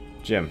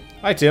 Jim.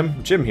 Hi,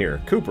 Tim. Jim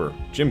here. Cooper.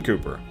 Jim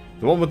Cooper.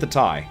 The one with the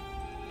tie.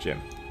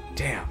 Jim.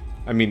 Damn.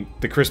 I mean,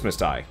 the Christmas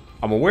tie.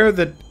 I'm aware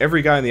that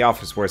every guy in the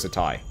office wears a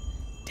tie.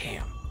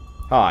 Damn.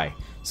 Hi.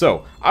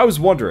 So, I was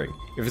wondering,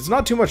 if it's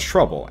not too much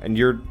trouble, and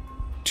you're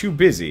too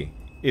busy,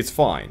 it's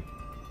fine.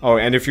 Oh,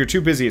 and if you're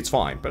too busy, it's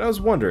fine. But I was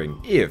wondering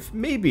if,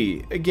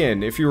 maybe,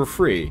 again, if you were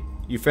free,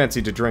 you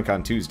fancied to drink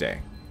on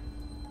Tuesday.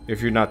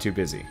 If you're not too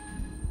busy.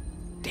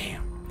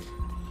 Damn.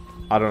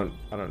 I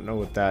don't know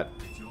what that...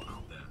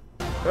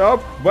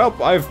 Oh, well,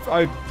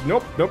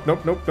 nope.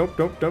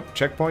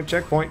 Checkpoint.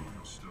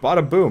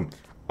 Bada boom.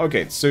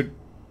 Okay, so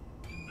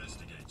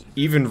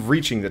even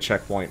reaching the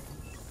checkpoint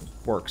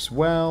works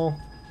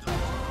well.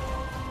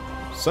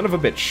 Son of a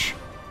bitch.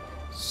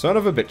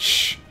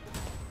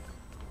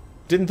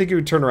 Didn't think it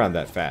would turn around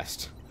that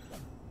fast.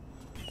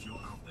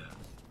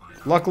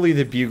 Luckily,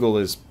 the bugle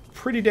is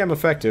pretty damn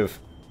effective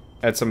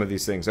at some of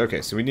these things.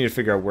 Okay, so we need to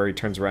figure out where he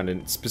turns around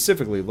and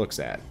specifically looks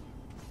at.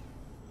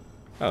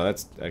 Oh,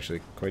 that's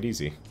actually quite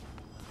easy.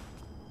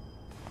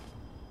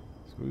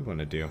 So what we want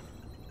to do...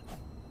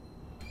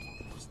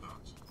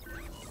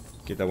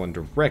 get that one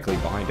directly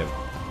behind him.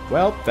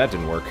 Well, that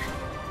didn't work.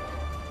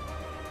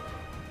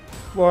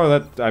 Well,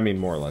 that, I mean,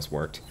 more or less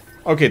worked.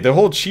 Okay, the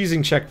whole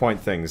cheesing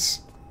checkpoint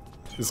things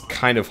is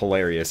kind of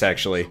hilarious,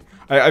 actually.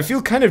 I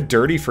feel kind of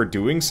dirty for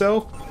doing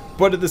so,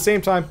 but at the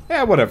same time,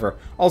 whatever.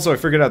 Also, I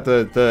figured out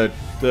the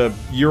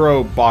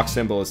Euro box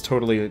symbol is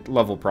totally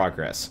level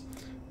progress.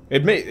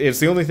 It's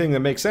the only thing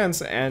that makes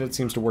sense, and it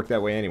seems to work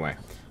that way anyway.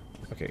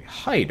 Okay,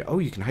 hide. Oh,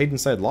 you can hide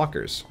inside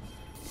lockers.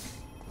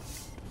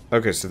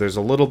 Okay, so there's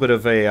a little bit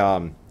of a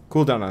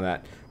cooldown on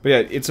that. But yeah,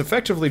 it's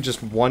effectively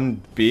just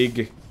one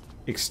big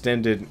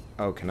extended...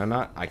 Oh, can I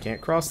not? I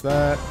can't cross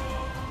that.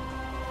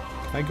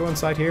 Can I go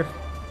inside here?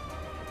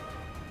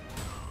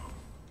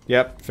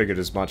 Yep, figured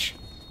as much.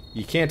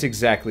 You can't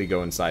exactly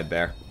go inside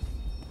there.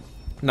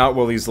 Not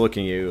while he's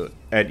looking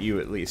at you,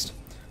 at least.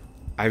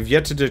 I've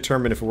yet to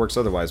determine if it works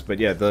otherwise, but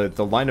yeah,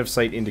 the line of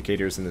sight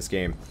indicators in this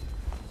game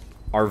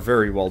are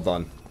very well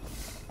done.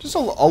 Just a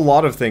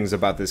lot of things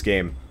about this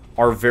game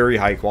are very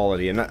high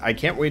quality, and I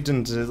can't wait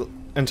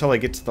until I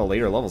get to the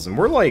later levels. And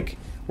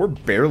we're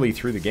barely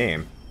through the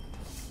game,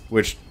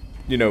 which,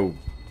 you know,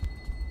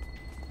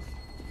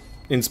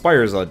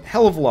 inspires a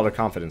hell of a lot of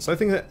confidence. So I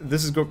think that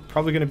this is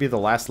probably going to be the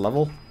last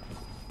level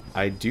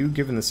I do,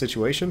 given the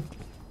situation.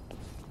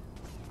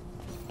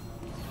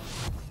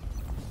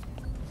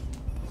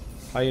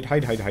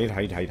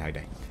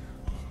 Hide.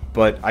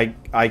 But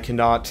I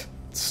cannot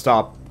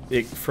stop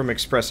it from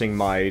expressing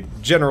my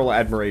general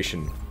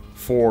admiration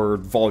for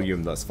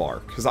Volume thus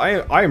far, because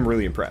I am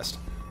really impressed.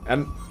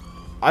 And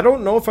I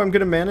don't know if I'm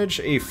going to manage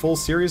a full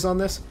series on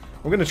this.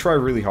 I'm going to try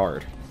really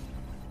hard.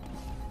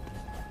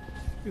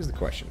 Here's the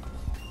question.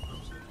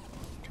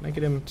 Can I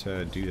get him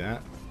to do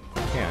that?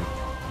 I can.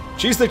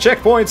 Cheese the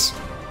checkpoints!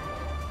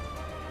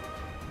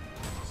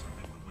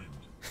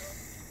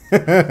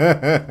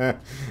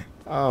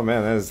 Oh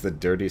man, that is the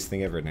dirtiest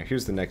thing ever. Now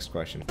here's the next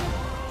question.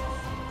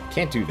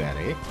 Can't do that,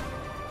 eh?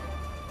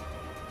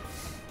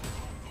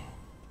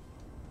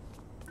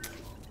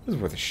 It was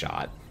worth a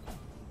shot.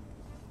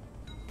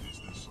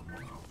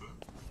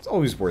 It's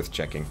always worth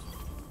checking.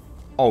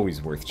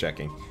 Always worth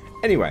checking.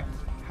 Anyway,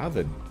 how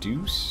the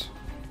deuce?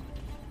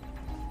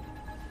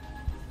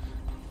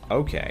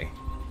 Okay.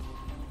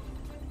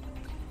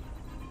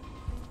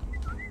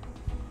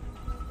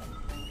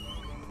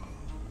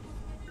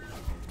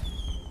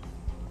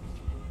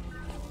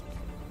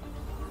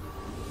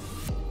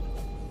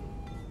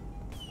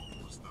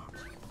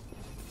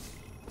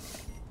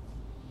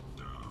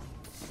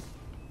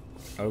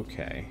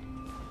 Okay.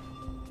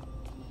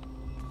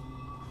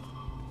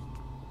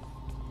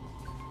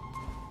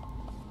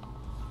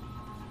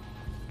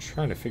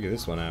 Trying to figure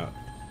this one out.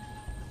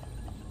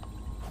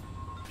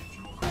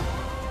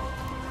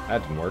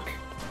 That didn't work.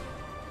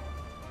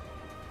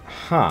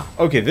 Huh.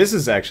 Okay, this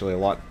is actually a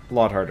lot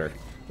harder.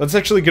 Let's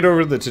actually get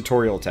over to the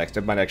tutorial text.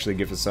 It might actually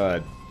give us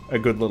a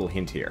good little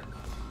hint here.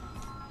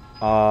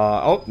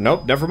 Oh,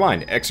 nope, never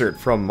mind. Excerpt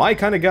from My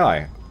Kinda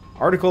Guy.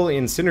 Article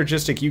in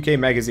Synergistic UK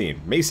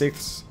Magazine, May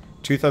 6th,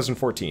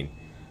 2014.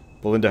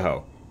 Belinda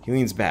Ho. He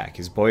leans back,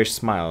 his boyish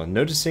smile,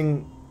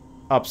 noticing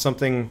up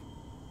something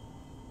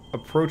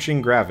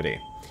approaching gravity.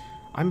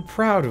 I'm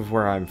proud of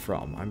where I'm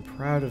from. I'm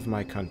proud of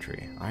my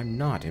country. I'm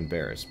not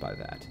embarrassed by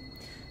that.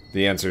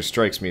 The answer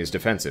strikes me as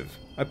defensive.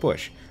 I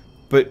push.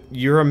 But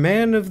you're a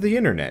man of the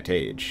internet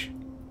age.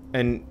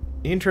 And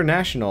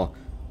international...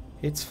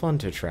 It's fun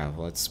to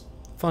travel. It's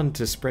fun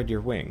to spread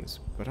your wings.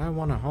 But I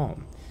want a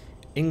home.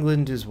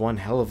 England is one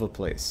hell of a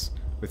place,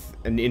 with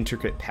an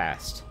intricate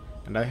past.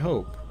 And I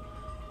hope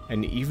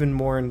an even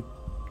more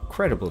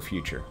incredible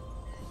future.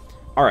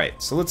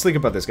 Alright, so let's think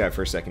about this guy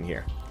for a second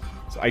here.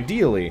 So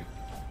ideally,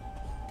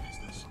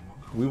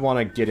 we want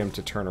to get him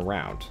to turn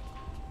around,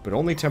 but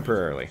only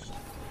temporarily.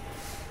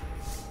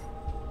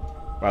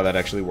 Wow, that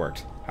actually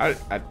worked. I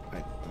don't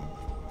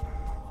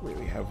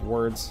really have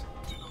words.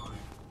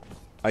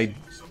 I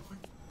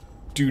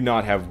do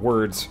not have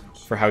words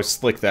for how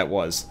slick that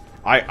was.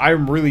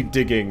 I'm really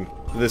digging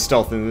the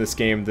stealth in this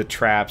game, the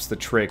traps, the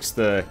tricks,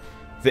 the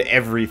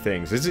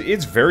everything.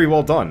 It's very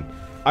well done.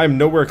 I'm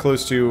nowhere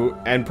close to,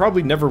 and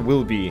probably never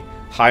will be,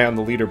 high on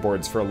the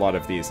leaderboards for a lot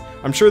of these.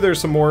 I'm sure there's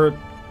some more,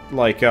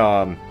 like,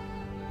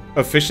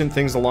 efficient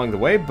things along the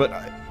way, but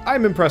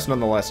I'm impressed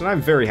nonetheless, and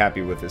I'm very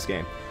happy with this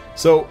game.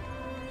 So,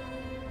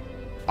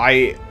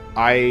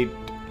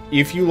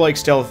 if you like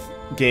stealth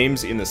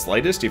games in the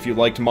slightest, if you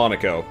liked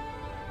Monaco,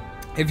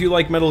 if you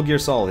like Metal Gear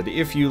Solid,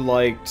 if you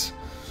liked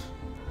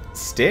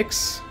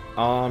Styx,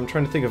 I'm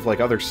trying to think of like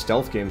other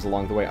stealth games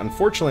along the way.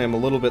 Unfortunately, I'm a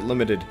little bit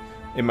limited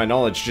in my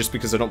knowledge just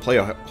because I don't play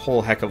a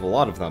whole heck of a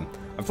lot of them.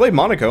 I've played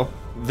Monaco.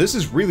 This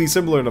is really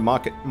similar to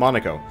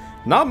Monaco.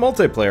 Not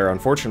multiplayer,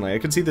 unfortunately. I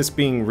could see this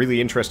being really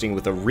interesting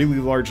with a really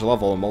large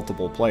level and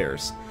multiple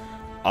players.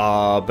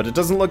 But it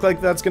doesn't look like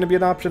that's going to be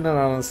an option, and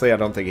honestly, I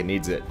don't think it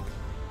needs it.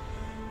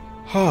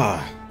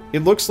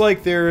 It looks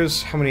like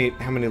there's... How many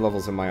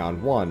levels am I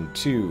on? 1,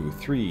 2,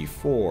 3,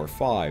 4,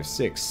 5,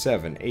 6,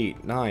 7,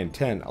 8, 9,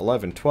 10,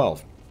 11,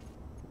 12.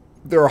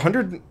 There are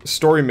 100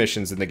 story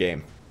missions in the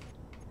game.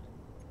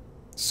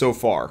 So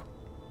far.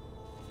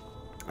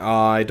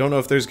 I don't know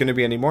if there's going to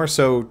be any more,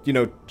 so, you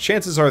know,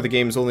 chances are the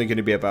game's only going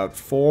to be about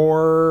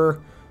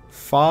 4,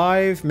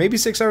 5, maybe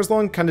 6 hours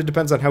long. Kind of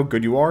depends on how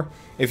good you are.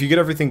 If you get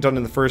everything done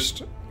in the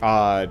first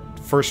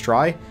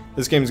try,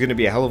 this game's going to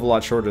be a hell of a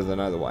lot shorter than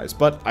otherwise.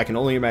 But I can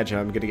only imagine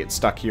I'm going to get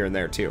stuck here and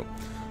there, too.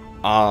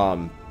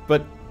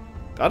 But,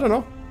 I don't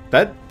know.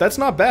 That's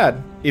not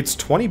bad. It's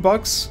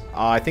 $20.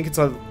 I think it's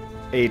a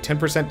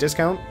 10%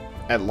 discount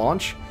at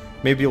launch.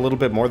 Maybe a little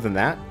bit more than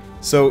that.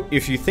 So,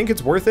 if you think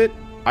it's worth it,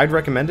 I'd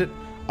recommend it.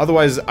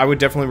 Otherwise, I would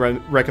definitely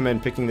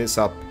recommend picking this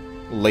up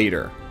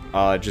later,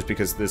 just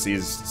because this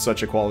is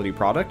such a quality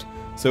product.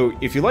 So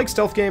if you like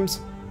stealth games,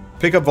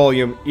 pick up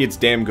Volume. It's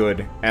damn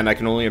good, and I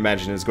can only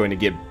imagine it's going to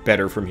get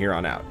better from here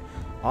on out.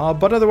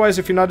 But otherwise,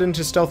 if you're not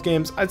into stealth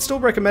games, I'd still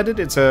recommend it.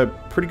 It's a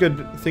pretty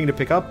good thing to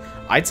pick up.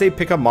 I'd say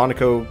pick up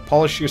Monaco,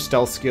 polish your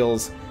stealth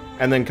skills,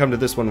 and then come to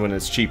this one when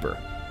it's cheaper.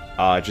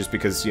 Just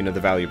because, you know, the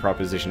value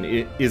proposition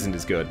isn't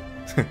as good.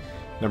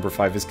 Number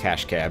 5 is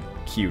Cash Cab.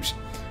 Cute.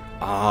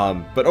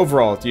 But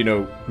overall, you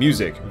know,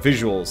 music,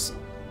 visuals,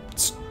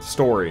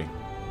 story.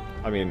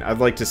 I mean, I'd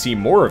like to see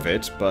more of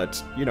it,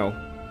 but, you know,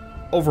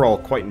 overall,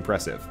 quite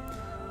impressive.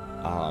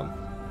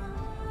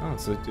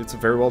 It's a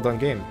very well done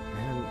game,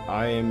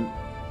 and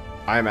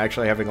I'm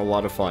actually having a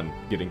lot of fun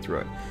getting through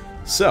it.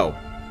 So,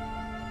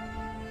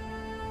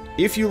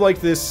 if you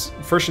like this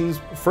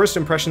first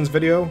impressions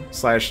video,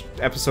 /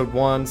 episode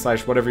 1,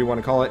 / whatever you want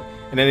to call it,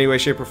 in any way,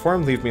 shape, or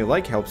form, leave me a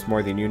like, helps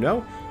more than you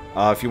know.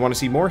 If you want to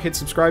see more, hit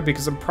subscribe,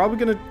 because I'm probably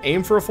going to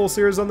aim for a full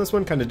series on this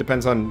one. Kind of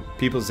depends on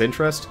people's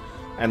interest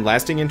and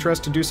lasting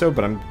interest to do so,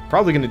 but I'm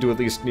probably going to do at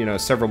least, you know,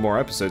 several more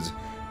episodes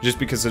just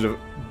because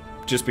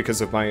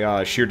of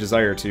my sheer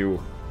desire to,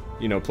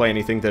 you know, play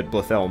anything that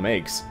Blethell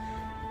makes.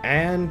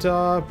 And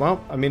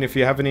well, I mean, if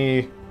you have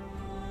any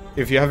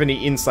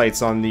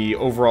insights on the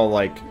overall,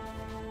 like,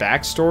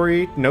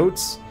 backstory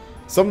notes,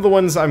 some of the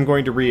ones I'm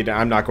going to read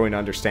I'm not going to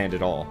understand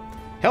at all.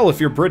 Hell,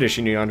 if you're British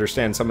and you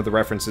understand some of the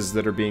references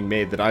that are being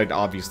made that I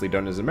obviously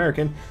don't as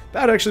American,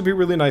 that'd actually be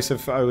really nice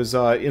if I was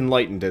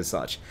enlightened as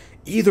such.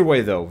 Either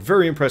way, though,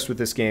 very impressed with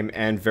this game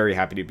and very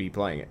happy to be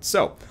playing it.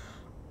 So,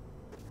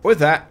 with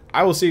that,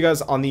 I will see you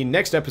guys on the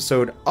next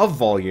episode of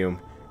Volume,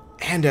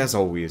 and as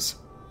always,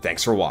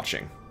 thanks for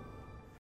watching.